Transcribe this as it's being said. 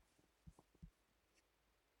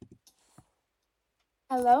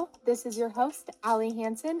Hello, this is your host, Allie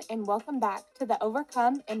Hansen, and welcome back to the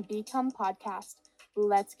Overcome and Become podcast.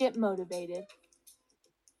 Let's get motivated.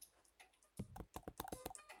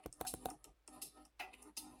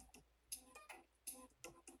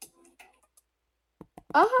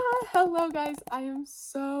 Hello guys. I am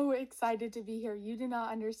so excited to be here. You do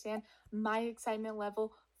not understand my excitement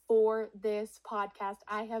level for this podcast.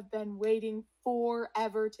 I have been waiting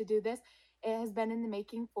forever to do this. It has been in the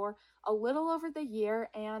making for a little over the year,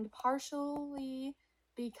 and partially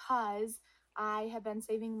because I have been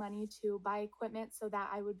saving money to buy equipment so that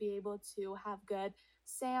I would be able to have good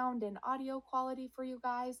sound and audio quality for you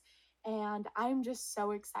guys. And I'm just so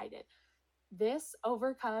excited. This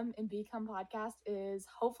Overcome and Become podcast is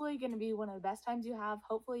hopefully going to be one of the best times you have.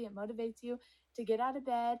 Hopefully, it motivates you to get out of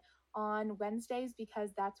bed on Wednesdays because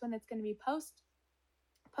that's when it's going to be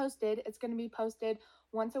posted. It's going to be posted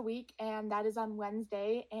once a week, and that is on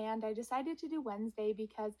Wednesday. And I decided to do Wednesday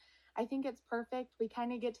because I think it's perfect. We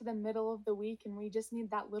kind of get to the middle of the week and we just need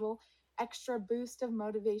that little extra boost of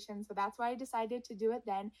motivation. So that's why I decided to do it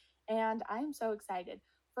then. And I am so excited.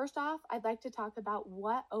 First off, I'd like to talk about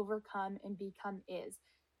what Overcome and Become is.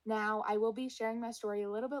 Now, I will be sharing my story a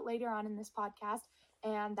little bit later on in this podcast,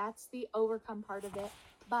 and that's the overcome part of it.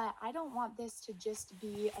 But I don't want this to just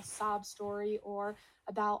be a sob story or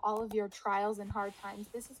about all of your trials and hard times.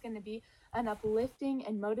 This is going to be an uplifting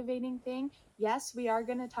and motivating thing. Yes, we are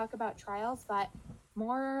going to talk about trials, but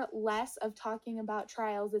more or less of talking about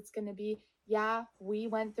trials, it's going to be, yeah, we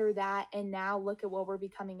went through that, and now look at what we're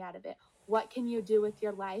becoming out of it. What can you do with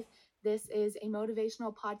your life? This is a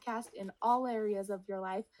motivational podcast in all areas of your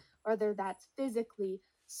life, whether that's physically,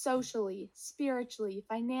 socially, spiritually,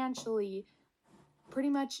 financially, pretty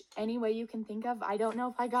much any way you can think of. I don't know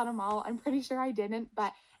if I got them all. I'm pretty sure I didn't,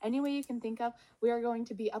 but any way you can think of, we are going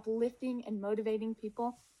to be uplifting and motivating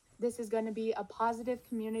people. This is going to be a positive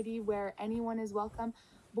community where anyone is welcome,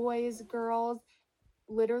 boys, girls,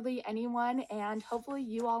 literally anyone, and hopefully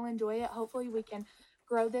you all enjoy it. Hopefully we can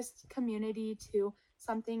grow this community to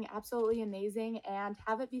something absolutely amazing and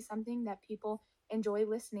have it be something that people enjoy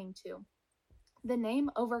listening to. The name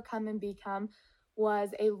Overcome and Become was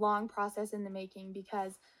a long process in the making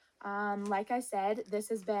because, like I said, this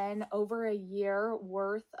has been over a year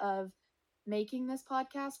worth of making this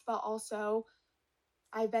podcast, but also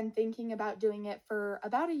I've been thinking about doing it for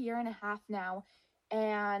about a year and a half now.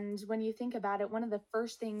 And when you think about it, one of the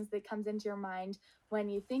first things that comes into your mind when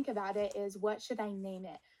you think about it is, what should I name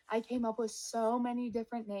it? I came up with so many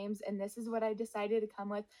different names, and this is what I decided to come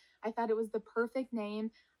with. I thought it was the perfect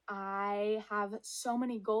name. I have so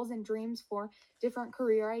many goals and dreams for different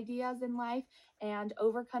career ideas in life, and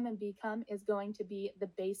Overcome and Become is going to be the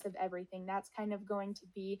base of everything. That's kind of going to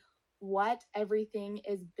be what everything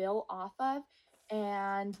is built off of.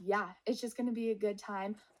 And yeah, it's just going to be a good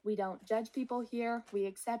time. We don't judge people here, we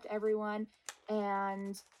accept everyone.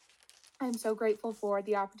 And I'm so grateful for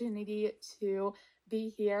the opportunity to be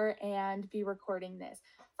here and be recording this.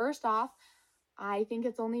 First off, I think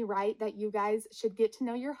it's only right that you guys should get to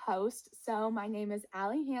know your host. So, my name is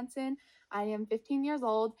Allie Hansen. I am 15 years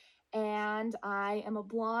old and I am a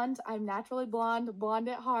blonde. I'm naturally blonde, blonde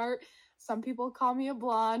at heart. Some people call me a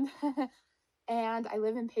blonde. And I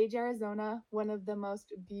live in Page, Arizona, one of the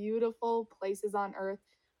most beautiful places on earth.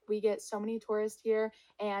 We get so many tourists here,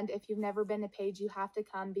 and if you've never been to Page, you have to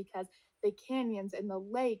come because the canyons and the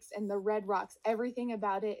lakes and the red rocks, everything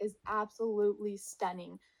about it is absolutely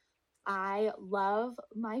stunning. I love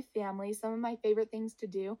my family. Some of my favorite things to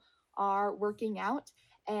do are working out,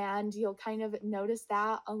 and you'll kind of notice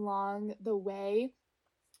that along the way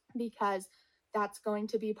because that's going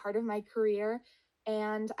to be part of my career.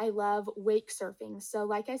 And I love wake surfing. So,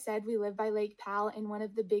 like I said, we live by Lake Powell, and one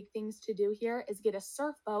of the big things to do here is get a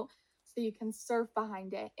surf boat so you can surf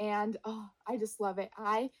behind it. And oh, I just love it.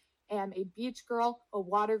 I am a beach girl, a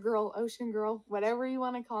water girl, ocean girl, whatever you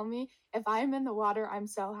want to call me. If I'm in the water, I'm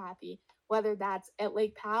so happy. Whether that's at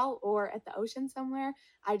Lake Powell or at the ocean somewhere,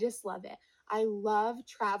 I just love it. I love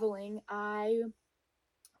traveling. I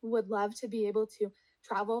would love to be able to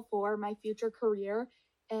travel for my future career,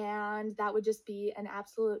 and that would just be an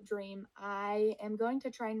absolute dream. I am going to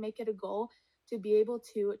try and make it a goal to be able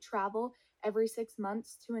to travel every 6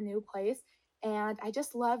 months to a new place. And I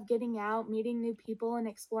just love getting out, meeting new people, and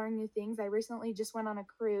exploring new things. I recently just went on a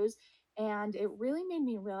cruise, and it really made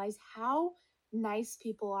me realize how nice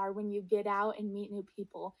people are when you get out and meet new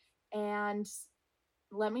people. And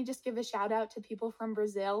let me just give a shout out to people from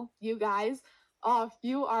Brazil. You guys, oh,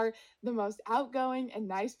 you are the most outgoing and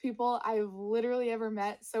nice people I've literally ever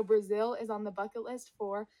met. So Brazil is on the bucket list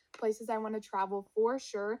for places I want to travel for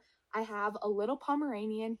sure. I have a little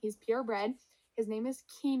Pomeranian. He's purebred. His name is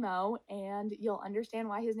Chemo, and you'll understand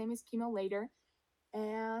why his name is Chemo later.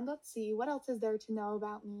 And let's see, what else is there to know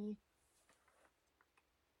about me?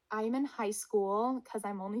 I'm in high school because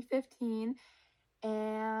I'm only 15,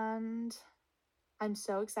 and I'm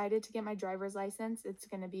so excited to get my driver's license. It's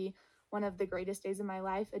going to be one of the greatest days of my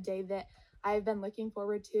life, a day that I've been looking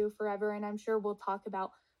forward to forever. And I'm sure we'll talk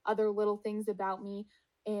about other little things about me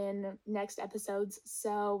in next episodes.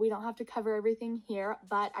 So we don't have to cover everything here,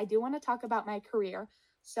 but I do want to talk about my career.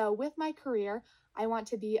 So with my career, I want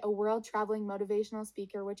to be a world traveling motivational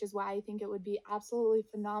speaker, which is why I think it would be absolutely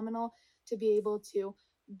phenomenal to be able to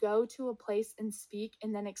go to a place and speak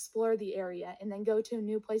and then explore the area and then go to a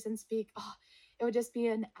new place and speak. Oh, it would just be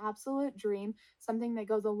an absolute dream. Something that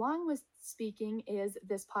goes along with speaking is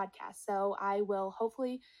this podcast. So I will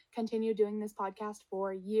hopefully continue doing this podcast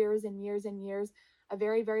for years and years and years, a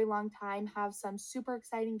very, very long time, have some super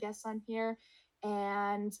exciting guests on here,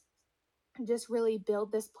 and just really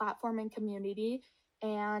build this platform and community.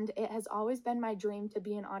 And it has always been my dream to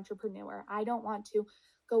be an entrepreneur. I don't want to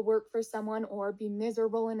go work for someone or be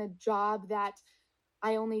miserable in a job that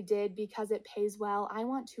I only did because it pays well. I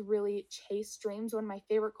want to really chase dreams. One of my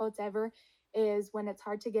favorite quotes ever is, when it's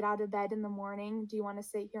hard to get out of bed in the morning, do you want to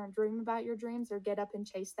sit here and dream about your dreams or get up and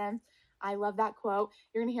chase them? I love that quote.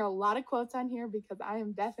 You're going to hear a lot of quotes on here because I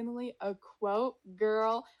am definitely a quote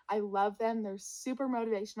girl. I love them. They're super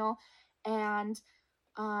motivational. And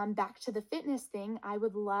back to the fitness thing, I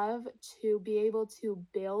would love to be able to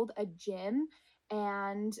build a gym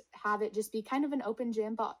and have it just be kind of an open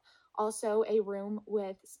gym, but also a room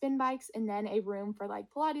with spin bikes and then a room for like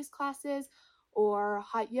Pilates classes or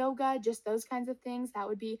hot yoga, just those kinds of things. That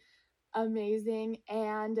would be amazing.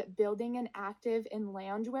 And building an active and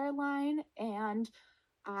loungewear line. And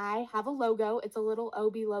I have a logo. It's a little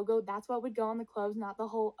OB logo. That's what would go on the clothes, not the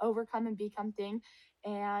whole overcome and become thing.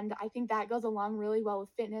 And I think that goes along really well with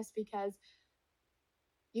fitness because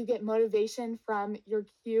you get motivation from your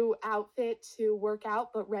cute outfit to work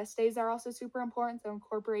out, but rest days are also super important. So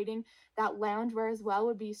incorporating that loungewear as well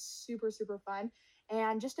would be super, super fun.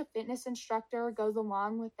 And just a fitness instructor goes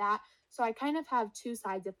along with that. So I kind of have two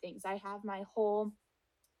sides of things. I have my whole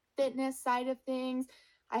fitness side of things.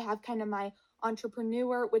 I have kind of my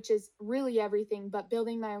entrepreneur, which is really everything but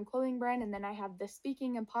building my own clothing brand. And then I have the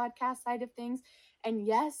speaking and podcast side of things. And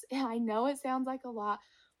yes, I know it sounds like a lot,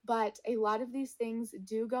 but a lot of these things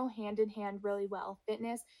do go hand in hand really well.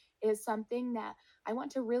 Fitness is something that I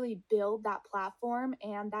want to really build that platform,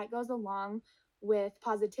 and that goes along with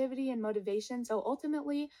positivity and motivation. So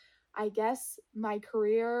ultimately, I guess my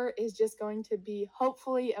career is just going to be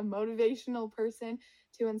hopefully a motivational person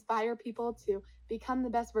to inspire people to become the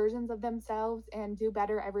best versions of themselves and do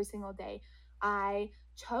better every single day. I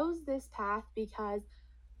chose this path because,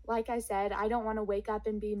 like I said, I don't want to wake up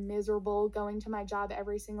and be miserable going to my job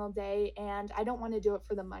every single day, and I don't want to do it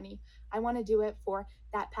for the money. I want to do it for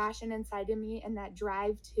that passion inside of me and that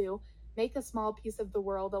drive to make a small piece of the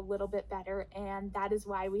world a little bit better, and that is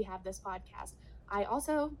why we have this podcast. I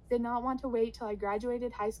also did not want to wait till I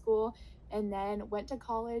graduated high school and then went to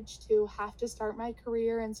college to have to start my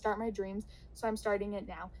career and start my dreams, so I'm starting it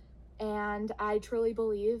now. And I truly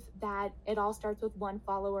believe that it all starts with one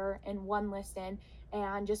follower and one listen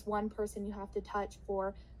and just one person you have to touch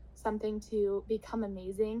for something to become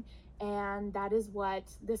amazing. And that is what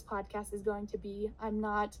this podcast is going to be. I'm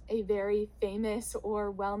not a very famous or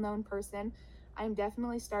well known person. I'm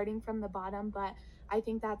definitely starting from the bottom, but I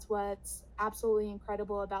think that's what's absolutely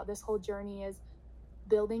incredible about this whole journey is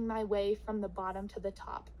building my way from the bottom to the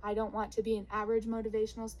top. I don't want to be an average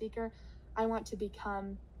motivational speaker. I want to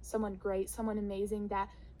become someone great, someone amazing that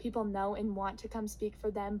people know and want to come speak for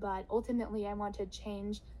them. But ultimately, I want to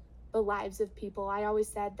change the lives of people. I always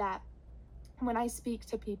said that when I speak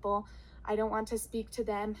to people, I don't want to speak to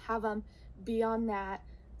them, have them be on that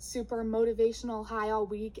super motivational high all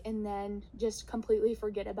week and then just completely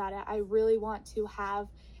forget about it. I really want to have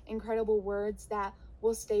incredible words that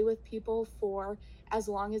will stay with people for as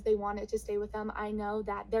long as they want it to stay with them. I know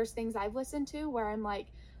that there's things I've listened to where I'm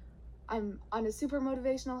on a super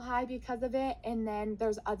motivational high because of it. And then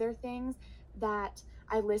there's other things that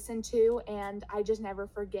I listen to and I just never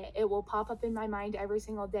forget. It will pop up in my mind every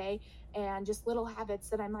single day, and just little habits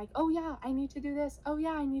that I'm like, oh yeah, I need to do this. Oh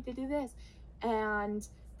yeah, I need to do this. And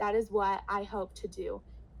that is what I hope to do.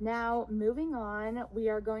 Now, moving on, we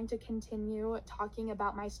are going to continue talking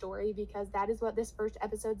about my story because that is what this first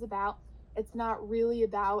episode's about. It's not really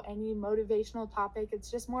about any motivational topic. It's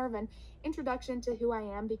just more of an introduction to who I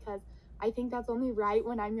am because I think that's only right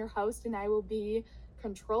when I'm your host and I will be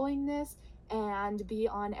controlling this and be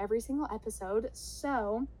on every single episode.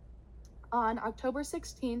 So On October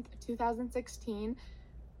 16th, 2016,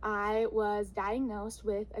 I was diagnosed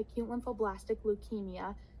with acute lymphoblastic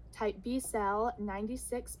leukemia, type B cell.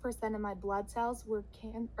 96% of my blood cells were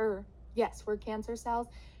cancer cells,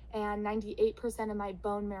 and 98% of my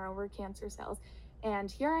bone marrow were cancer cells. And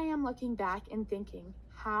here I am looking back and thinking,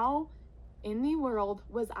 how in the world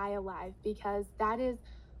was I alive? Because that is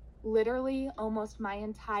literally almost my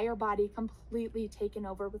entire body completely taken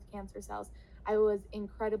over with cancer cells. I was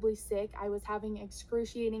incredibly sick. I was having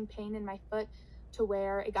excruciating pain in my foot to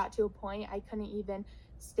where it got to a point I couldn't even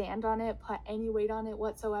stand on it, put any weight on it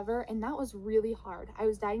whatsoever. And that was really hard. I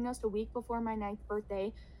was diagnosed a week before my 9th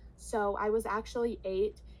birthday. So I was actually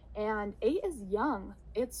 8. And 8 is young.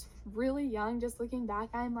 It's really young. Just looking back,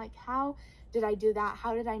 I'm like, how did I do that?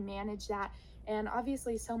 How did I manage that? And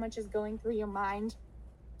obviously, so much is going through your mind,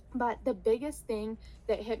 but the biggest thing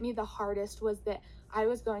that hit me the hardest was that I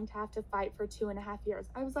was going to have to fight for 2.5 years.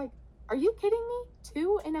 I was like, are you kidding me?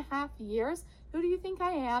 2.5 years? Who do you think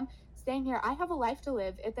I am staying here? I have a life to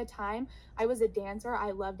live. At the time, I was a dancer.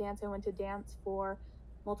 I loved dance. I went to dance for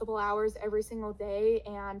multiple hours every single day,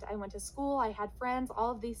 and I went to school. I had friends,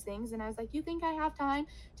 all of these things. And I was like, you think I have time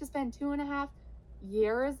to spend 2.5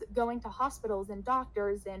 years going to hospitals and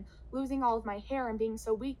doctors and losing all of my hair and being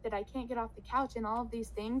so weak that I can't get off the couch and all of these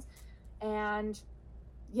things? And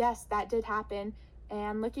yes, that did happen.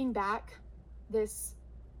 And looking back, this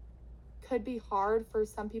could be hard for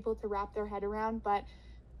some people to wrap their head around, but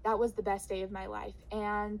that was the best day of my life.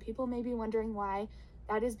 And people may be wondering why.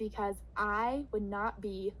 That is because I would not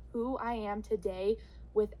be who I am today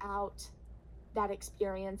without that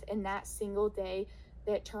experience and that single day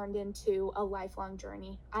that turned into a lifelong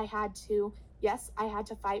journey. Yes, I had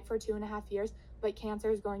to fight for 2.5 years, but cancer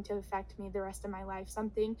is going to affect me the rest of my life.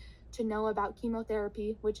 Something to know about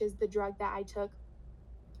chemotherapy, which is the drug that I took,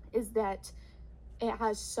 is that it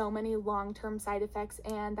has so many long-term side effects,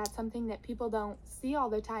 and that's something that people don't see all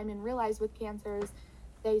the time and realize with cancers.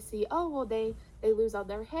 They see, oh well, they lose all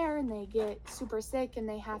their hair and they get super sick and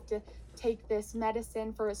they have to take this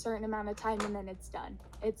medicine for a certain amount of time and then it's done.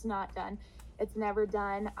 It's not done. It's never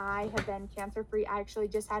done. I have been cancer free. I actually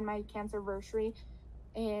just had my cancerversary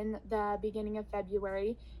in the beginning of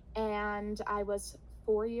February, and I was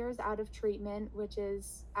 4 years out of treatment, which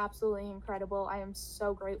is absolutely incredible. I am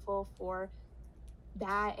so grateful for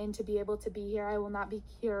that and to be able to be here. I will not be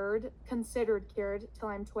considered cured till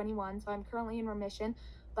I'm 21. So I'm currently in remission.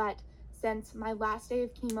 But since my last day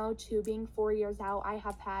of chemo to being 4 years out, I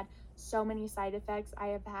have had so many side effects. I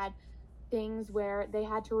have had things where they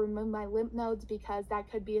had to remove my lymph nodes because that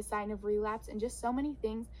could be a sign of relapse, and just so many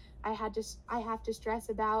things I have to stress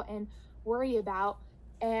about and worry about.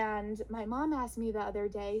 And my mom asked me the other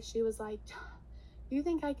day, she was like, do you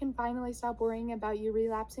think I can finally stop worrying about you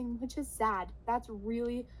relapsing? Which is sad. That's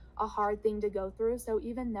really a hard thing to go through. So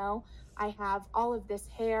even though I have all of this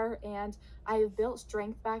hair and I have built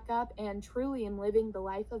strength back up and truly am living the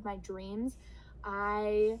life of my dreams,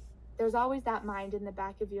 I there's always that mind in the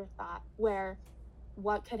back of your thought where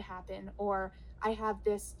what could happen, or I have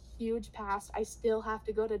this huge past. I still have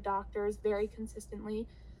to go to doctors very consistently.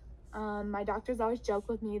 My doctors always joke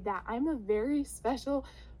with me that I'm a very special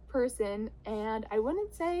person, and I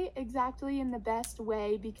wouldn't say exactly in the best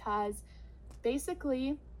way, because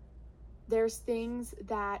basically there's things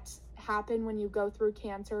that happen when you go through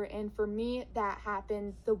cancer, and for me that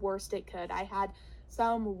happened the worst it could. I had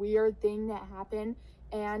some weird thing that happened,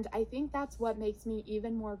 and I think that's what makes me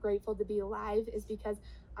even more grateful to be alive, is because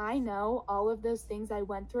I know all of those things I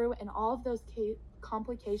went through and all of those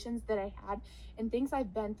complications that I had and things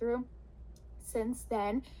I've been through since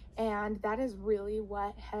then. And that is really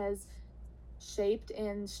what has shaped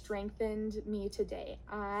and strengthened me today.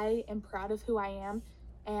 I am proud of who I am.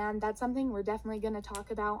 And that's something we're definitely going to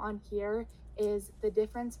talk about on here, is the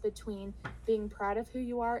difference between being proud of who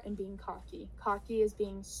you are and being cocky. Cocky is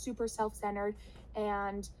being super self-centered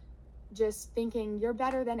and just thinking you're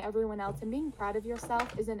better than everyone else, and being proud of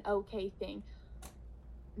yourself is an okay thing.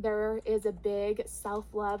 There is a big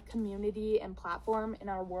self-love community and platform in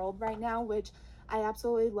our world right now, which I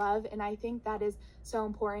absolutely love. And I think that is so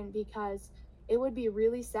important, because it would be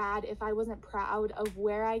really sad if I wasn't proud of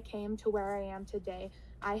where I came to where I am today.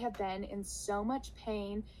 I have been in so much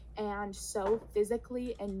pain and so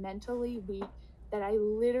physically and mentally weak that I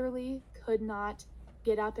literally could not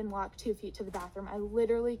get up and walk 2 feet to the bathroom. I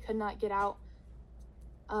literally could not get out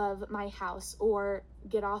of my house or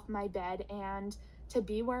get off my bed. And to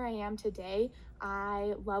be where I am today,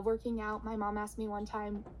 I love working out. My mom asked me one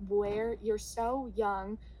time, where you're so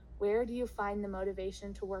young, where do you find the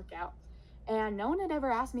motivation to work out? And no one had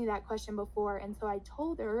ever asked me that question before. And so I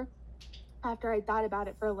told her after I thought about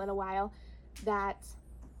it for a little while, that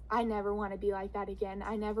I never want to be like that again.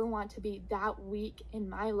 I never want to be that weak in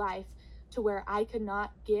my life to where I could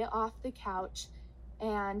not get off the couch,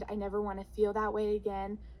 and I never want to feel that way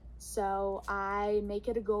again. So I make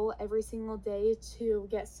it a goal every single day to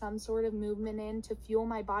get some sort of movement in to fuel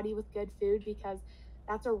my body with good food, because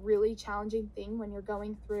that's a really challenging thing when you're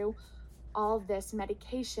going through all of this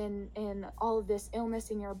medication and all of this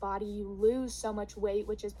illness in your body. You lose so much weight,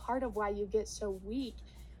 which is part of why you get so weak.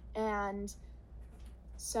 And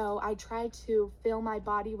so I try to fill my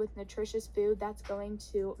body with nutritious food that's going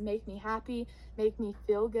to make me happy, make me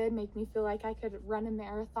feel good, make me feel like I could run a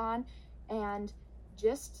marathon. And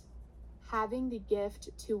just having the gift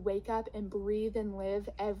to wake up and breathe and live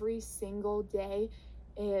every single day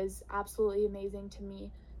is absolutely amazing to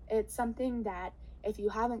me. It's something that, if you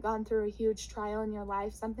haven't gone through a huge trial in your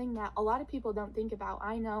life, something that a lot of people don't think about.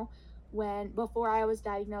 I know before I was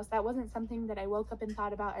diagnosed, that wasn't something that I woke up and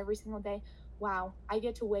thought about every single day. Wow, I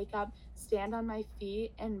get to wake up, stand on my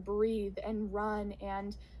feet, and breathe and run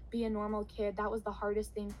and be a normal kid. That was the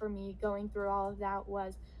hardest thing for me going through all of that.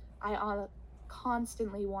 Was I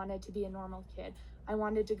constantly wanted to be a normal kid. I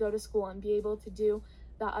wanted to go to school and be able to do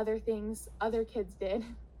the other things other kids did.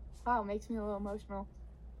 Wow, makes me a little emotional.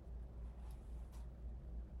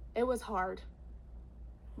 It was hard.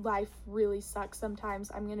 Life really sucks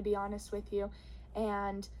sometimes, I'm going to be honest with you.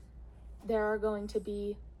 And there are going to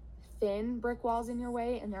be thin brick walls in your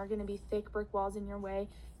way, and there are going to be thick brick walls in your way.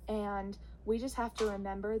 And we just have to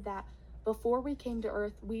remember that before we came to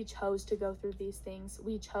earth, we chose to go through these things.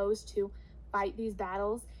 We chose to fight these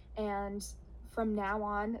battles. And from now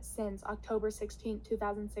on, since October 16th,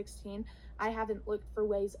 2016, I haven't looked for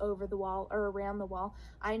ways over the wall or around the wall.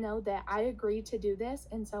 I know that I agreed to do this,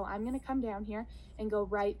 and so I'm going to come down here and go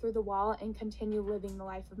right through the wall and continue living the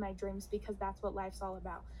life of my dreams, because that's what life's all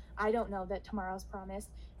about. I don't know that tomorrow's promised,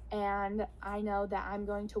 and I know that I'm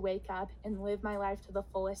going to wake up and live my life to the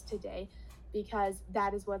fullest today, because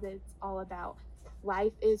that is what it's all about.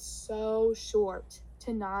 Life is so short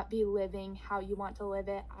to not be living how you want to live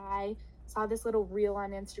it. I saw this little reel on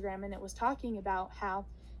Instagram, and it was talking about how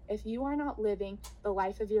if you are not living the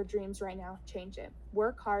life of your dreams right now, change it.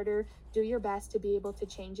 Work harder, do your best to be able to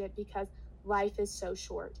change it, because life is so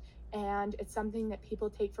short. And it's something that people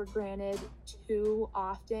take for granted too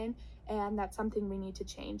often, and that's something we need to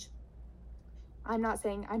change. I'm not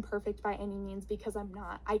saying I'm perfect by any means, because I'm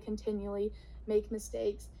not. I continually make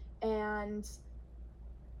mistakes. And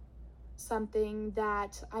something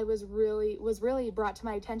that was really brought to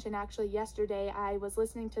my attention actually yesterday, I was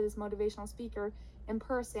listening to this motivational speaker in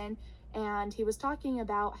person, and he was talking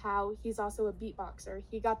about how he's also a beatboxer.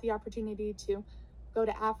 He got the opportunity to go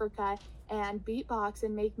to Africa and beatbox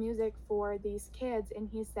and make music for these kids, and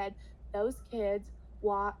he said those kids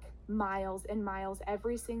walk miles and miles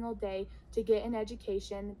every single day to get an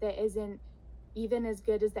education that isn't even as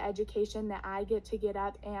good as the education that I get to get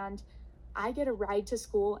up, and I get a ride to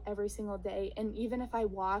school every single day. And even if I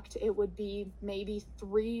walked, it would be maybe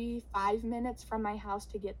 5 minutes from my house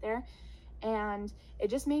to get there. And it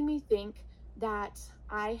just made me think that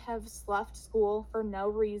I have sloughed school for no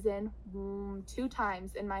reason 2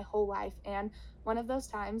 times in my whole life. And one of those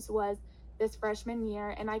times was this freshman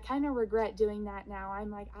year. And I kind of regret doing that now. I'm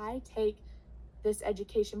like, I take this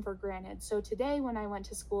education for granted. So today when I went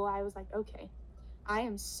to school, I was like, okay, I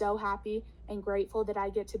am so happy and grateful that I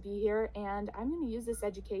get to be here, and I'm going to use this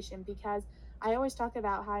education, because I always talk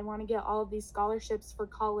about how I want to get all of these scholarships for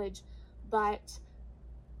college, but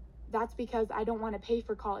that's because I don't want to pay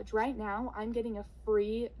for college. Right now, I'm getting a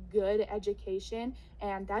free, good education,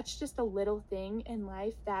 and that's just a little thing in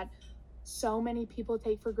life that so many people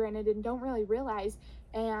take for granted and don't really realize.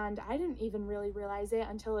 And I didn't even really realize it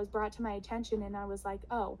until it was brought to my attention, and I was like,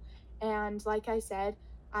 oh. And like I said,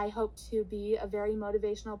 I hope to be a very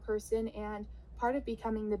motivational person, and part of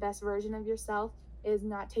becoming the best version of yourself is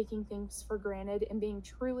not taking things for granted and being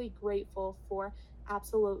truly grateful for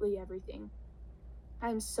absolutely everything.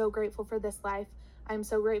 I'm so grateful for this life. I'm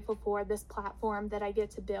so grateful for this platform that I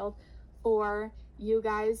get to build for you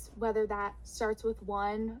guys, whether that starts with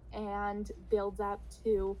one and builds up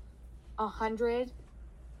to 100,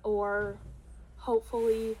 or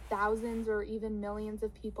hopefully thousands or even millions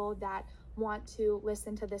of people that want to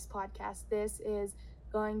listen to this podcast. This is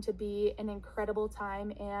going to be an incredible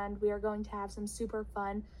time, and we are going to have some super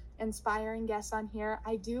fun, inspiring guests on here.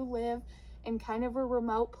 I do live in kind of a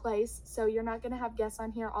remote place, so you're not going to have guests on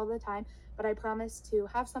here all the time, but I promise to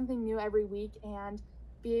have something new every week and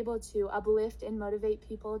be able to uplift and motivate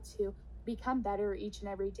people to become better each and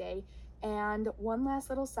every day. And one last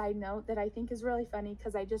little side note that I think is really funny,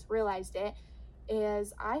 because I just realized it.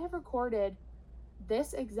 is I have recorded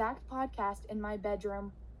this exact podcast in my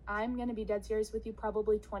bedroom. I'm going to be dead serious with you,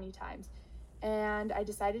 probably 20 times. And I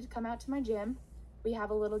decided to come out to my gym. We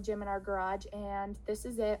have a little gym in our garage, and this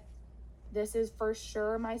is it. This is for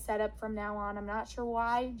sure my setup from now on. I'm not sure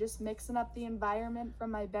why, just mixing up the environment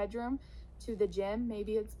from my bedroom to the gym.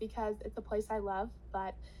 Maybe it's because it's a place I love,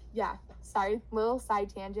 but yeah, sorry, little side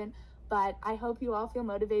tangent. But I hope you all feel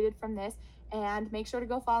motivated from this, and make sure to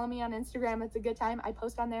go follow me on Instagram. It's a good time. I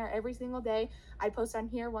post on there every single day. I post on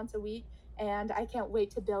here once a week, and I can't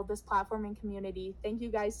wait to build this platform and community. Thank you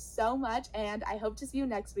guys so much, and I hope to see you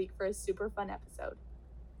next week for a super fun episode.